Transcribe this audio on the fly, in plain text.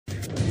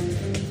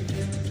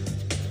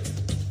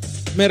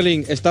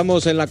Merlin,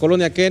 estamos en la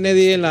colonia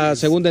Kennedy, en la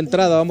segunda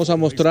entrada. Vamos a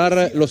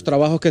mostrar los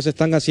trabajos que se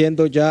están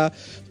haciendo ya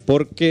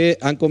porque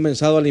han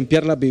comenzado a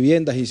limpiar las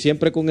viviendas y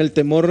siempre con el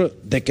temor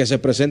de que se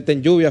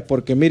presenten lluvias,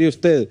 porque mire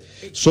usted,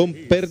 son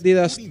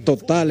pérdidas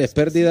totales,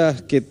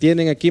 pérdidas que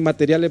tienen aquí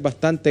materiales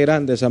bastante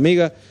grandes.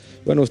 Amiga,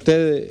 bueno,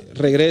 usted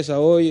regresa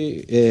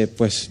hoy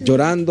pues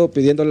llorando,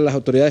 pidiéndole a las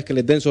autoridades que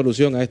les den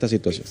solución a esta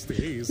situación.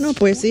 No,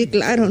 pues sí,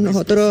 claro,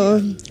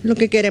 nosotros lo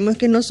que queremos es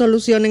que nos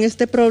solucionen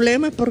este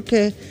problema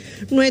porque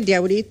no es de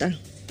ahorita.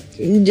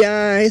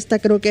 Ya esta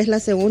creo que es la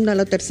segunda o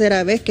la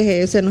tercera vez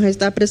que se nos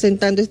está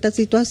presentando esta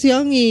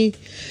situación y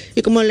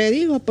como le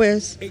digo,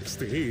 pues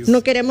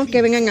no queremos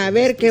que vengan a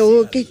ver qué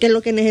es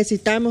lo que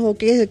necesitamos o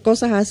qué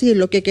cosas así.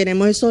 Lo que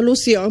queremos es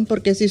solución,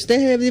 porque si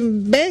usted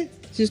ve,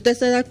 si usted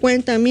se da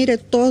cuenta, mire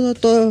todo.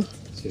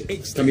 Sí.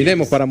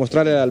 Caminemos para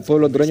mostrarle al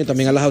pueblo hondureño,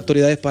 también a las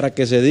autoridades, para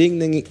que se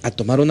dignen a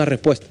tomar una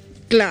respuesta.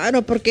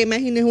 Claro, porque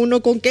imagínese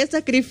uno con qué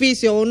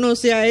sacrificio uno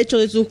se ha hecho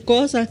de sus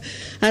cosas,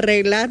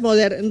 arreglar,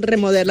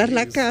 remodelar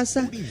la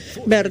casa,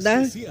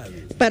 ¿verdad?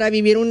 Para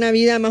vivir una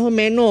vida más o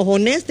menos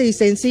honesta y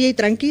sencilla y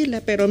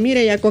tranquila. Pero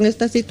mire, ya con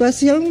esta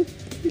situación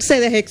se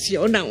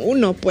decepciona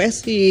uno,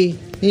 pues, y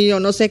yo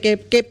no sé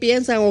qué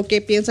piensan o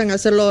qué piensan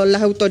hacer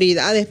las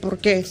autoridades,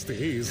 porque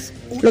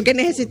lo que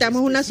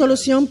necesitamos es una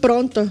solución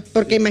pronto,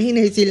 porque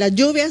imagínense, si las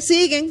lluvias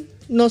siguen,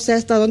 no sé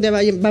hasta dónde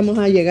vamos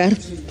a llegar.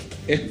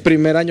 Es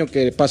primer año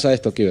que pasa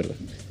esto aquí, ¿verdad?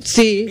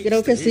 Sí,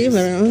 creo que sí,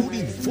 ¿verdad?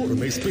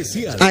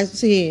 Ah,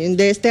 sí,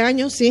 de este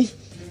año sí,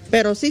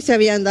 pero sí se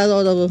habían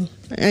dado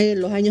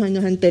los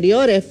años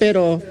anteriores,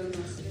 pero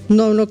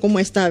no como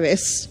esta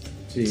vez.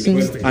 Sí. Sí.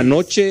 Bueno,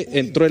 anoche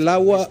entró el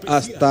agua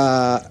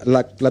hasta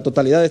la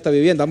totalidad de esta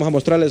vivienda. Vamos a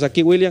mostrarles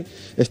aquí, William.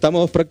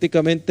 Estamos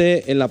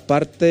prácticamente en la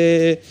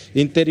parte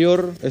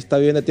interior. Esta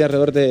vivienda tiene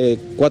alrededor de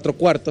 4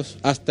 cuartos.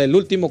 Hasta el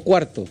último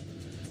cuarto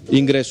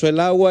ingresó el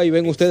agua y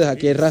ven ustedes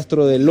aquí el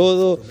rastro de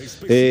lodo.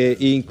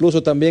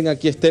 Incluso también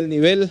aquí está el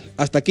nivel.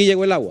 Hasta aquí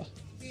llegó el agua.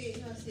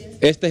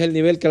 Este es el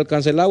nivel que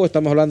alcanza el agua.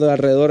 Estamos hablando de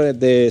alrededor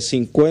de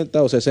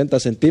 50 o 60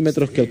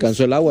 centímetros que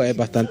alcanzó el agua. Es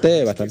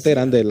bastante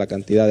grande la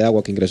cantidad de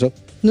agua que ingresó.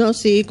 No,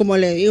 sí, como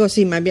le digo,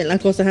 sí, más bien las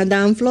cosas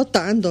andaban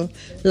flotando.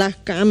 Las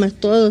camas,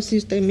 todo, si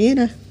usted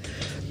mira,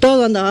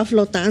 todo andaba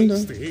flotando.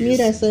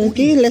 Mira,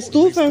 aquí la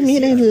estufa,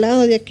 mira el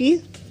lado de aquí.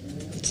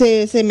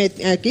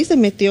 Aquí se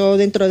metió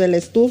dentro de la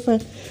estufa.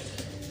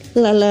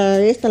 La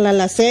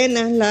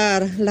alacena,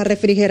 la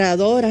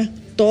refrigeradora,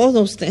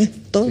 todo usted,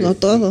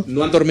 todo.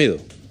 ¿No han dormido?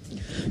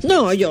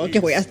 No, yo que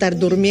voy a estar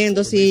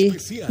durmiendo, sí.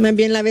 Más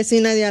bien la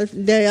vecina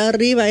de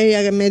arriba,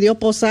 ella me dio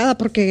posada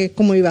porque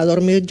como iba a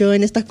dormir yo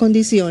en estas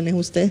condiciones,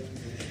 usted.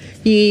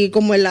 Y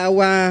como el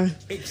agua,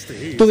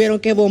 tuvieron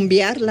que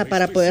bombearla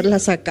para poderla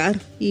sacar.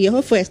 Y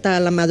eso fue hasta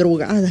la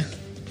madrugada,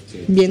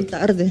 bien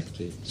tarde.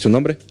 Sí. ¿Su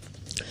nombre?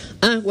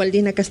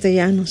 Waldina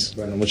Castellanos.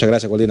 Bueno, muchas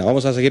gracias, Waldina.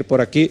 Vamos a seguir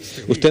por aquí.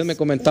 Usted me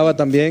comentaba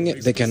también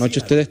de que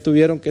anoche ustedes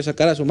tuvieron que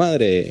sacar a su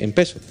madre en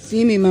peso.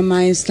 Sí, mi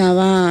mamá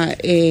estaba,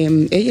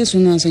 ella es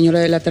una señora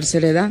de la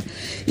tercera edad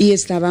y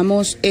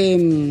estábamos,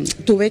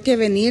 tuve que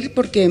venir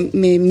porque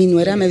mi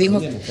nuera me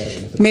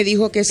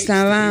dijo que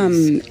estaba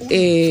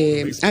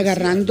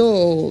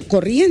agarrando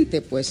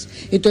corriente, pues.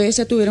 Entonces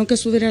se tuvieron que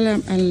subir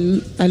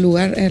al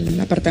lugar, al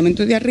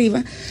apartamento de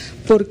arriba,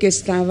 porque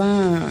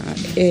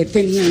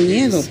tenía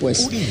miedo,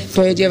 pues.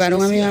 Entonces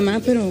llevaron a mi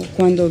mamá, pero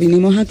cuando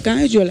vinimos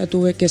acá yo la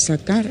tuve que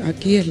sacar.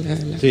 Aquí es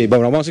Sí,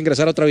 bueno, vamos a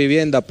ingresar a otra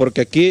vivienda,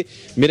 porque aquí,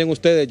 miren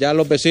ustedes, ya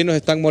los vecinos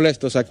están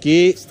molestos.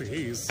 Aquí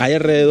hay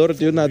alrededor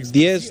de unas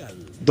 10,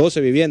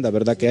 12 viviendas,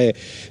 ¿verdad? Que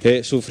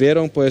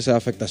sufrieron pues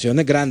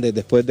afectaciones grandes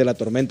después de la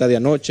tormenta de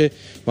anoche.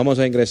 Vamos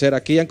a ingresar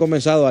aquí, han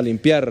comenzado a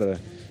limpiar,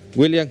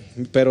 William,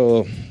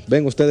 pero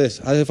ven ustedes,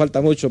 hace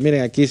falta mucho.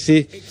 Miren, aquí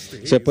sí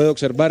se puede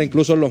observar,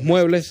 incluso los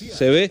muebles,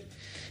 se ve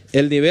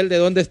el nivel de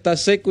dónde está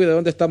seco y de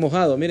dónde está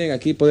mojado. Miren,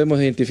 aquí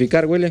podemos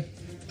identificar, William,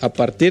 a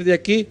partir de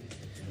aquí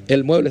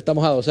el mueble está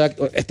mojado. O sea,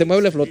 este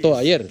mueble flotó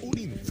ayer.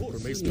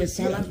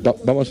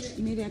 Vamos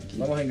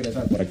a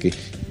ingresar por aquí.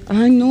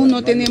 Ay,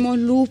 no tenemos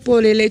luz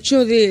por el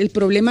hecho del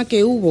problema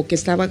que hubo, que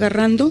estaba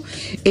agarrando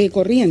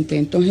corriente.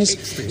 Entonces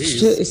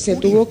se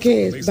tuvo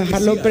que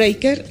bajar los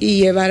breakers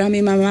y llevar a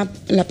mi mamá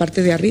la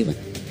parte de arriba.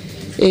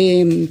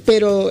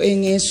 Pero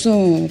en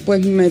eso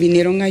pues me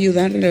vinieron a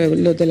ayudar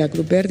los de la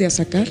Cruz Verde a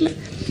sacarla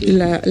y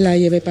la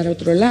llevé para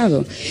otro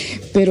lado.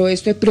 Pero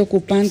esto es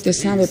preocupante,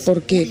 ¿sabe?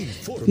 Porque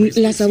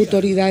las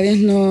autoridades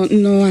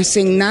no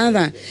hacen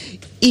nada.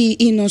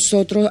 Y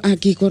nosotros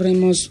aquí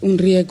corremos un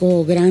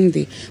riesgo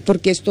grande,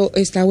 porque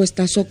esta agua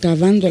está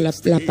socavando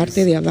la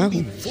parte de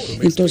abajo.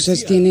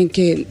 Entonces tienen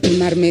que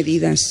tomar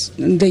medidas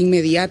de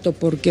inmediato,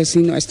 porque si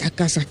no, esta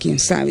casa, ¿quién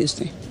sabe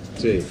usted?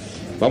 Sí.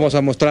 Vamos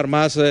a mostrar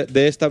más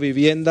de esta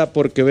vivienda,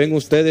 porque ven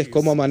ustedes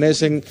cómo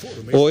amanecen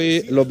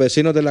hoy los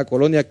vecinos de la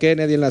colonia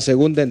Kennedy en la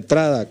segunda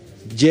entrada,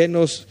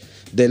 llenos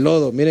de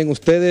lodo. Miren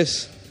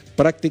ustedes,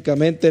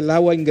 prácticamente el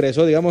agua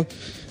ingresó, digamos.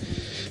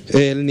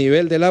 El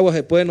nivel del agua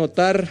se puede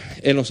notar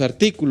en los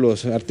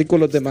artículos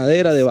de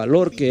madera de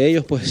valor que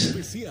ellos pues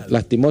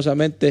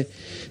lastimosamente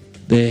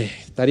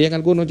estarían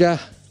algunos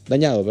ya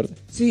dañados, ¿verdad?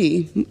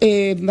 Sí,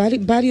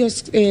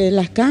 varios,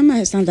 las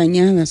camas están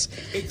dañadas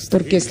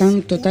porque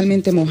están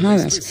totalmente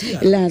mojadas.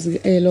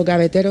 Los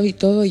gaveteros y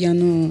todo ya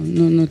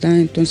no dan.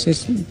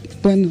 Entonces,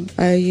 bueno,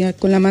 ahí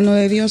con la mano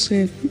de Dios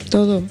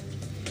todo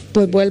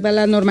pues vuelve a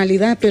la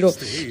normalidad, pero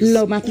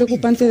lo más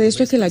preocupante de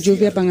esto es que las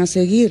lluvias van a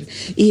seguir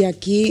y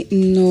aquí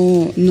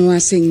no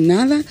hacen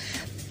nada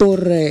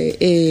por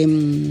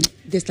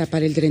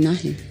destapar el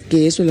drenaje,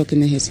 que eso es lo que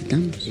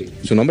necesitamos.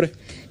 ¿Su nombre?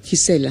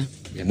 Gisela.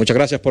 Bien, muchas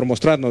gracias por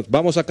mostrarnos.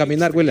 Vamos a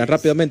caminar, William,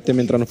 rápidamente,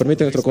 mientras nos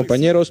permiten nuestros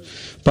compañeros,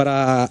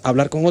 para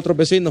hablar con otros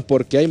vecinos,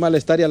 porque hay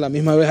malestar y a la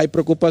misma vez hay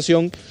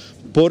preocupación,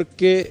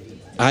 porque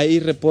hay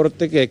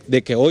reporte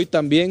de que hoy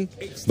también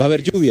va a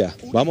haber lluvia.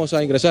 Vamos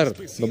a ingresar,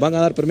 nos van a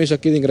dar permiso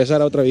aquí de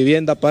ingresar a otra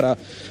vivienda para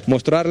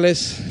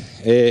mostrarles.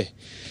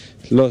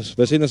 Los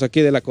vecinos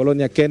aquí de la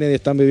colonia Kennedy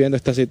están viviendo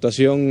esta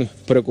situación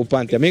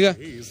preocupante. Amiga,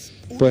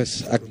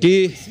 pues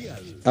aquí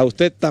a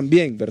usted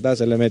también, ¿verdad?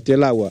 Se le metió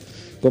el agua.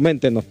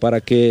 Coméntenos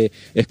para que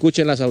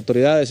escuchen las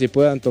autoridades y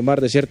puedan tomar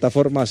de cierta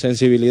forma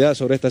sensibilidad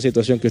sobre esta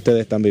situación que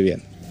ustedes están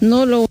viviendo.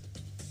 No lo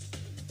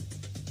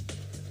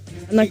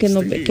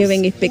que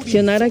venga a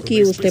inspeccionar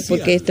aquí usted,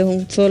 porque este es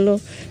un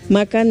solo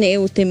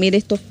macaneo. Usted mire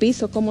estos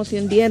pisos cómo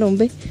se hundieron,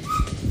 ve.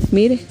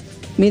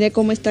 Mire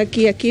cómo está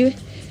aquí, ve.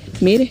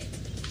 Mire.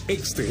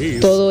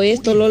 Todo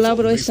esto lo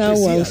labró esa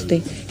agua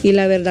usted. Y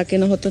la verdad que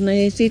nosotros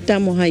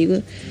necesitamos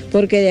ayuda,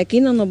 porque de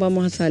aquí no nos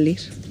vamos a salir.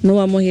 No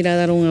vamos a ir a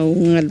dar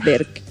un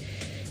albergue.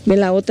 De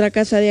la otra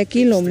casa de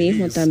aquí lo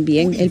mismo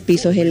también, el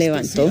piso se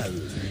levantó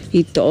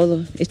y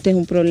todo. Este es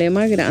un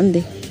problema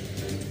grande.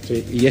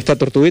 Sí, ¿y esta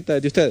tortuguita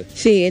es de ustedes?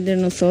 Sí, es de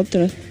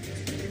nosotros.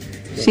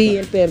 Sí,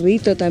 el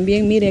perrito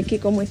también, mire aquí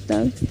cómo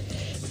está.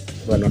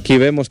 Bueno, aquí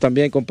vemos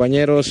también,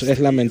 compañeros, es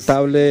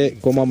lamentable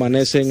cómo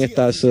amanecen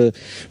estas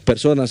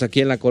personas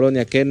aquí en la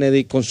colonia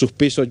Kennedy con sus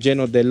pisos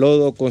llenos de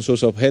lodo, con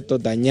sus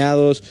objetos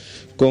dañados,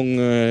 con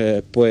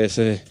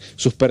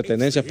sus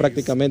pertenencias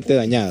prácticamente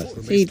dañadas.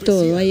 Sí,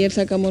 todo. Ayer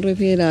sacamos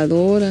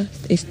refrigeradoras,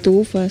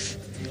 estufas,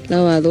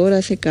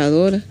 lavadoras,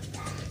 secadoras.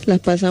 Las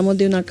pasamos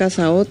de una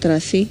casa a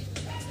otra, sí.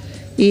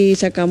 Y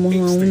sacamos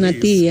a una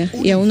tía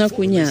y a una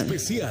cuñada,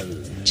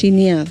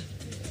 chineada.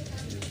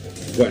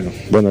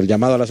 Bueno, el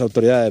llamado a las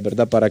autoridades,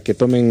 ¿verdad?, para que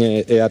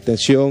tomen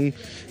atención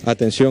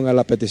a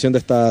la petición de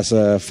estas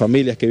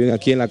familias que viven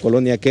aquí en la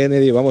colonia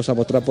Kennedy. Vamos a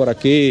mostrar por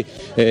aquí,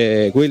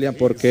 William,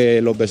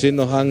 porque los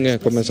vecinos han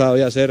comenzado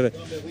ya a hacer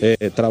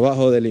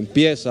trabajo de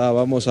limpieza.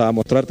 Vamos a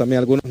mostrar también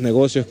algunos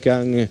negocios que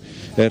han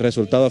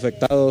resultado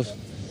afectados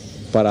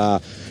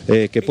para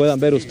que puedan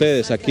ver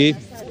ustedes aquí.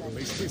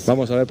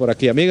 Vamos a ver por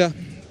aquí, amiga.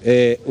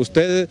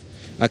 Usted,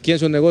 aquí en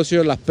su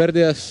negocio, las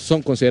pérdidas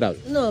son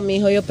considerables. No,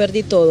 mijo, yo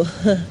perdí todo.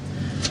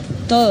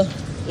 Todo.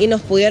 Y nos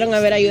pudieron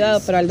haber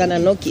ayudado, pero Aldana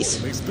no quiso.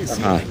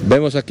 Ajá.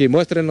 Vemos aquí,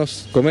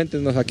 muéstrenos,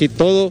 coméntenos aquí,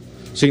 todo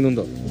se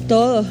inundó.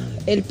 Todo.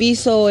 El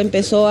piso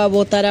empezó a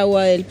botar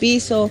agua del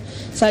piso,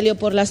 salió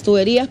por las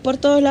tuberías, por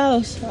todos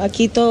lados.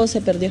 Aquí todo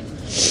se perdió.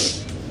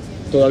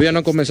 Todavía no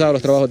han comenzado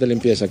los trabajos de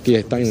limpieza, aquí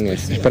están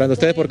esperando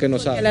ustedes porque no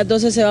saben. A las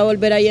 12 se va a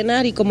volver a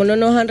llenar y como no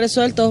nos han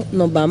resuelto,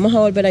 nos vamos a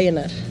volver a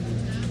llenar.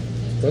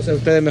 Entonces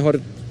ustedes mejor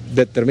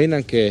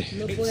determinan que...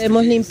 No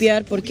podemos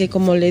limpiar porque,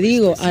 como le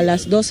digo, a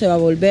las 12 va a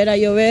volver a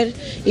llover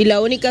y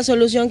la única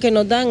solución que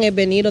nos dan es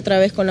venir otra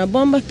vez con las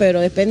bombas, pero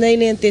depende de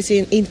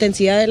la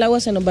intensidad del agua,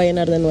 se nos va a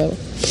llenar de nuevo.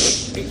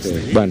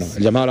 Bueno,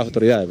 el llamado a las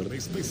autoridades, ¿verdad?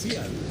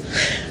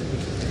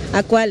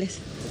 ¿A cuáles?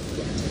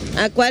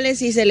 ¿A cuáles?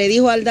 Si se le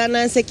dijo a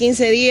Aldana hace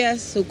 15 días,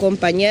 su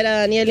compañera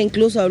Daniela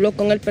incluso habló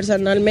con él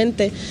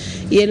personalmente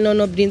y él no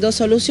nos brindó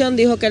solución,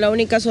 dijo que la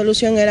única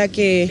solución era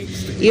que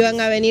iban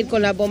a venir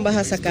con las bombas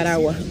a sacar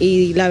agua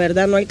y la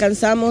verdad no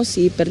alcanzamos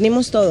y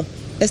perdimos todo,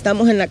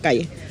 estamos en la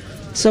calle,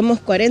 somos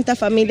 40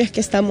 familias que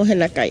estamos en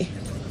la calle.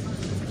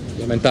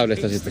 Lamentable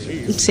esta situación.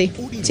 Sí,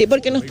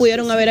 porque nos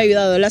pudieron haber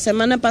ayudado, la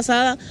semana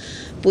pasada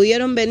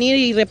pudieron venir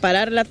y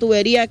reparar la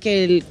tubería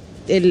que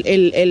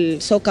el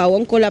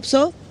socavón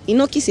colapsó y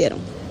no quisieron.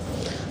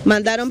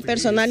 Mandaron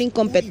personal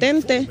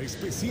incompetente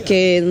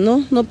que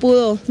no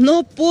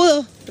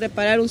pudo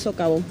reparar un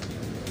socavón.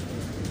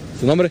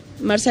 ¿Su nombre?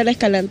 Marcela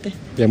Escalante.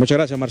 Bien, muchas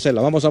gracias,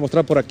 Marcela. Vamos a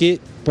mostrar por aquí,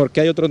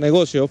 porque hay otro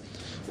negocio,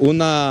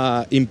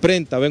 una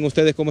imprenta. Ven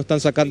ustedes cómo están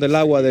sacando el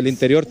agua del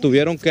interior.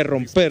 Tuvieron que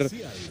romper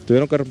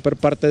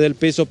parte del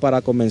piso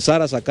para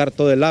comenzar a sacar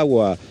todo el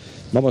agua.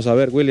 Vamos a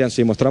ver, William,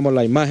 si mostramos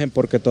la imagen,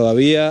 porque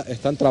todavía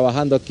están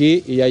trabajando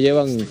aquí y ya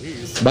llevan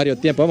varios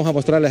tiempos. Vamos a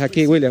mostrarles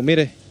aquí, William,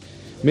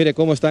 mire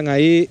cómo están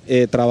ahí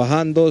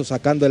trabajando,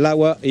 sacando el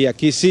agua, y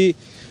aquí sí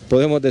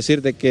podemos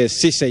decir de que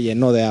sí se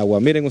llenó de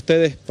agua. Miren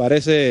ustedes,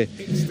 parece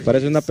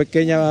una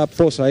pequeña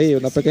poza ahí,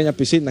 una pequeña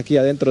piscina aquí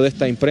adentro de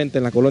esta imprenta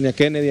en la colonia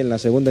Kennedy, en la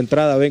segunda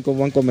entrada. Ven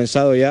cómo han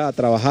comenzado ya a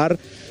trabajar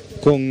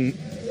con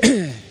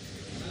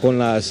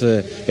las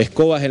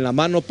escobas en la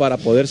mano para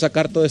poder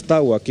sacar toda esta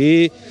agua.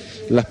 Aquí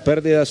las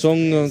pérdidas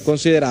son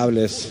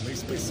considerables,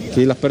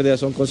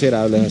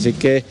 así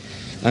que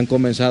han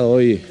comenzado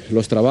hoy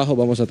los trabajos.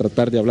 Vamos a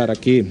tratar de hablar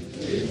aquí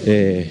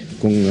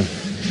con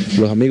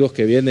los amigos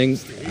que vienen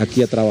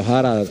aquí a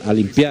trabajar, a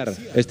limpiar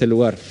este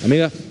lugar.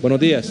 Amiga, buenos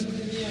días.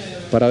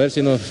 Para ver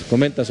si nos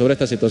comenta sobre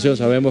esta situación.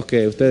 Sabemos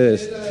que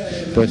ustedes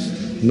pues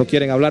no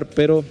quieren hablar,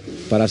 pero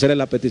para hacerle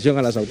la petición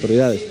a las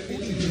autoridades.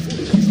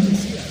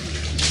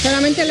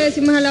 Solamente le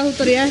decimos a las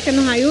autoridades que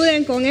nos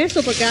ayuden con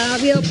esto porque ha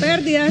habido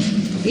pérdidas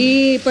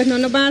y pues no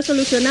nos van a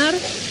solucionar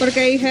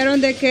porque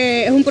dijeron de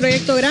que es un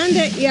proyecto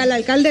grande y al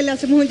alcalde le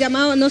hacemos un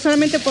llamado no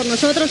solamente por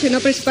nosotros sino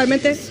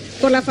principalmente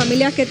por las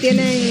familias que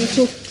tienen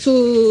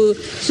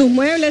sus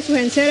muebles, sus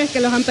enseres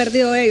que los han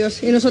perdido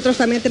ellos y nosotros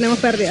también tenemos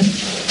pérdidas.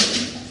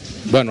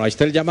 Bueno, ahí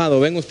está el llamado.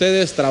 Ven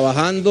ustedes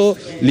trabajando,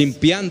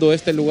 limpiando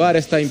este lugar,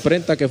 esta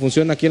imprenta que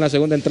funciona aquí en la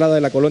segunda entrada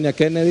de la colonia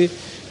Kennedy,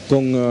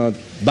 con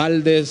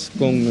baldes,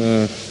 con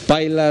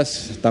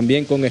pailas,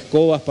 también con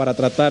escobas para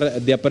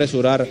tratar de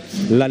apresurar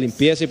la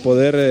limpieza y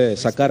poder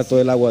sacar todo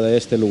el agua de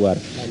este lugar.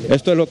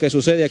 Esto es lo que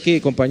sucede aquí,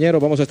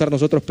 compañeros. Vamos a estar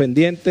nosotros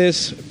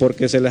pendientes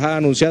porque se les ha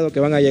anunciado que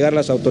van a llegar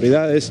las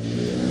autoridades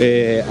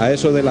a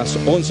eso de las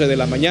 11 de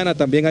la mañana.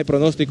 También hay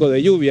pronóstico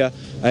de lluvia.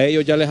 A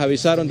ellos ya les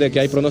avisaron de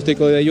que hay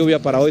pronóstico de lluvia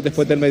para hoy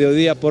después del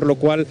mediodía, por lo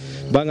cual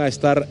van a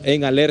estar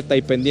en alerta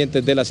y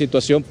pendientes de la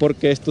situación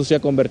porque esto se ha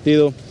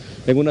convertido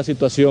en una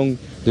situación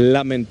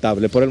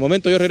lamentable. Por el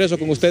momento yo regreso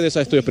con ustedes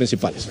a Estudios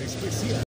Principales.